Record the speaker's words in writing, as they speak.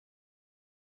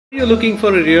You're looking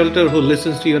for a realtor who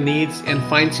listens to your needs and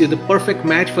finds you the perfect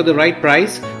match for the right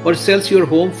price or sells your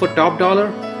home for top dollar?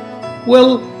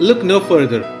 Well, look no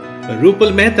further.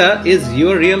 Rupal Mehta is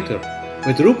your realtor.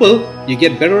 With Rupal, you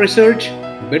get better research,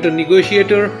 better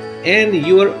negotiator, and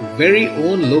your very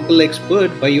own local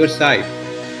expert by your side.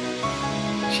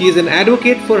 She is an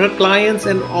advocate for her clients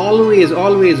and always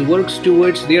works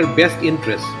towards their best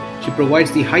interests. She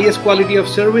provides the highest quality of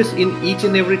service in each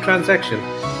and every transaction.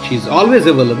 She is always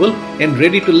available and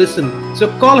ready to listen. So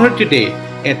call her today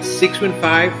at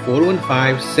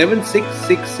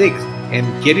 615-415-7666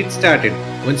 and get it started.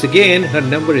 Once again, her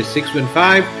number is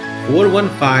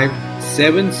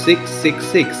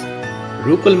 615-415-7666.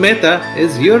 Rupal Mehta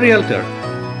is your realtor.